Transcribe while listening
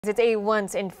It's a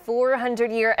once in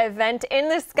 400-year event in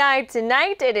the sky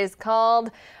tonight. It is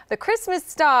called the Christmas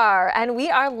Star, and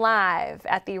we are live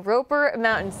at the Roper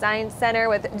Mountain Science Center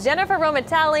with Jennifer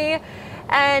Romatelli.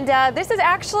 And this is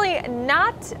actually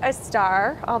not a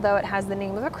star, although it has the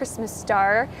name of a Christmas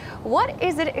star. What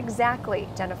is it exactly,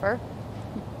 Jennifer?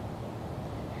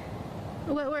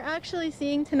 What we're actually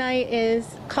seeing tonight is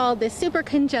called the super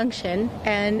conjunction,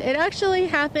 and it actually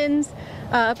happens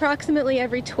approximately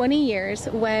every 20 years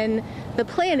when the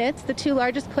planets, the two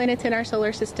largest planets in our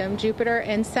solar system, Jupiter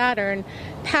and Saturn,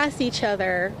 pass each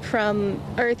other from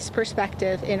Earth's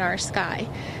perspective in our sky.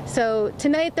 So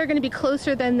tonight they're going to be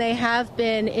closer than they have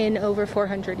been in over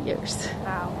 400 years.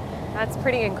 Wow, that's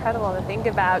pretty incredible to think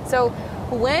about. So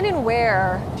when and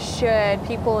where should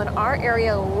people in our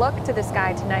area look to the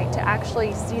sky tonight to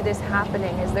actually see this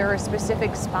happening? Is there a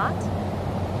specific spot?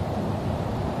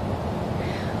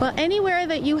 Well, anywhere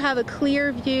that you have a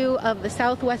clear view of the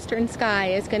southwestern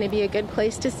sky is going to be a good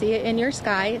place to see it in your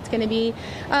sky. It's going to be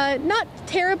not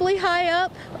terribly high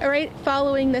up, right,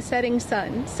 following the setting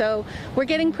sun. So we're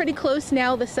getting pretty close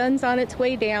now. The sun's on its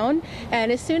way down,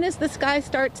 and as soon as the sky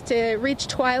starts to reach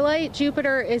twilight,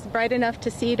 Jupiter is bright enough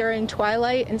to see during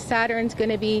twilight, and Saturn's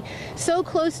going to be so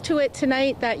close to it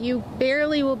tonight that you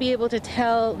barely will be able to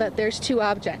tell that there's two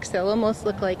objects. They'll almost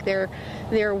look like they're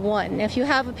one. If you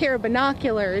have a pair of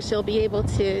binoculars, you'll be able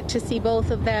to see both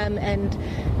of them and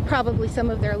probably some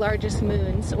of their largest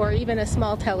moons, or even a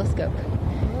small telescope.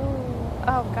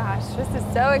 Oh gosh, this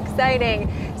is so exciting.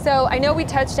 So I know we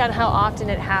touched on how often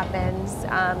it happens,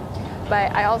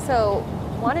 but I also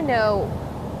want to know,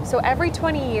 so every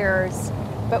 20 years,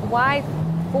 but why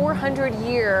 400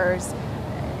 years?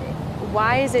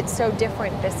 Why is it so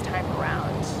different this time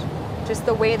around? Just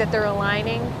the way that they're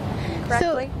aligning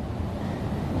correctly?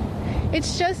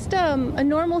 It's just a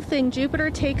normal thing. Jupiter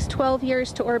takes 12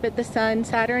 years to orbit the sun.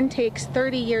 Saturn takes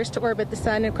 30 years to orbit the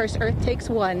sun. And of course, Earth takes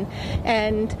 1.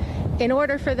 And in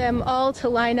order for them all to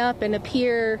line up and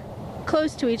appear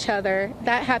close to each other,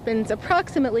 that happens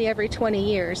approximately every 20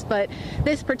 years. But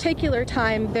this particular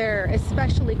time, they're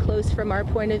especially close from our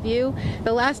point of view.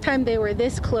 The last time they were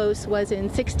this close was in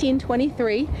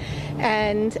 1623.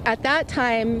 And at that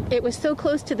time, it was so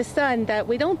close to the sun that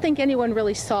we don't think anyone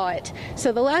really saw it.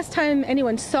 So the last time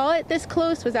anyone saw it this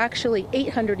close was actually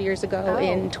 800 years ago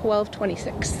in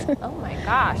 1226. Oh my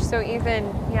gosh. So even,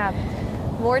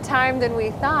 more time than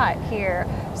we thought here.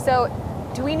 So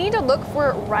do we need to look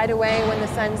for it right away when the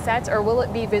sun sets, or will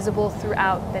it be visible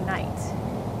throughout the night?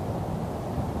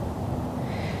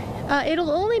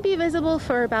 It'll only be visible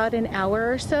for about an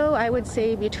hour or so. I would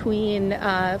say between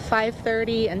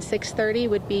 5:30 and 6:30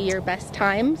 would be your best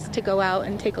times to go out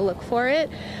and take a look for it.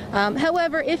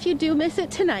 However, if you do miss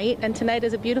it tonight, and tonight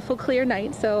is a beautiful clear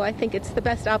night, so I think it's the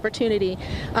best opportunity,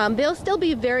 they'll still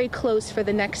be very close for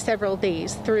the next several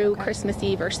days through Christmas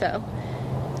Eve or so.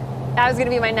 That was going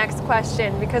to be my next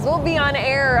question, because we'll be on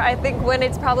air, I think, when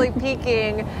it's probably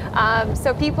peaking.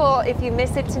 So people, if you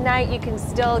miss it tonight, you can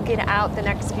still get out the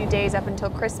next few days up until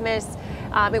Christmas.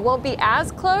 It won't be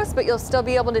as close, but you'll still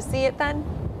be able to see it then?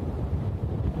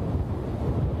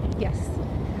 Yes.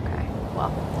 Okay,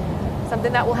 well,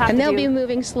 something that we'll have to do. And they'll be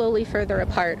moving slowly further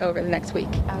apart over the next week.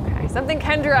 Okay, something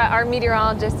Kendra, our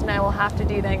meteorologist, and I will have to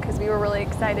do then, because we were really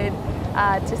excited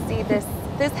to see this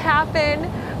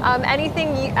happen.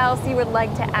 Anything else you would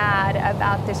like to add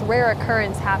about this rare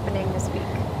occurrence happening this week?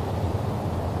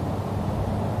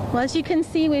 Well, as you can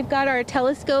see, we've got our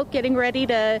telescope getting ready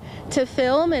to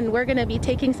film, and we're going to be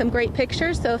taking some great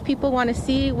pictures. So if people want to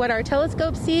see what our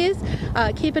telescope sees,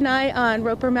 keep an eye on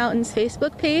Roper Mountain's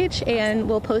Facebook page, and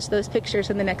we'll post those pictures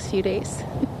in the next few days.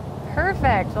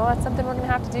 Perfect. Well, that's something we're going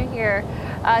to have to do here.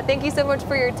 Thank you so much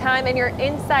for your time and your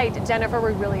insight, Jennifer.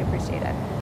 We really appreciate it.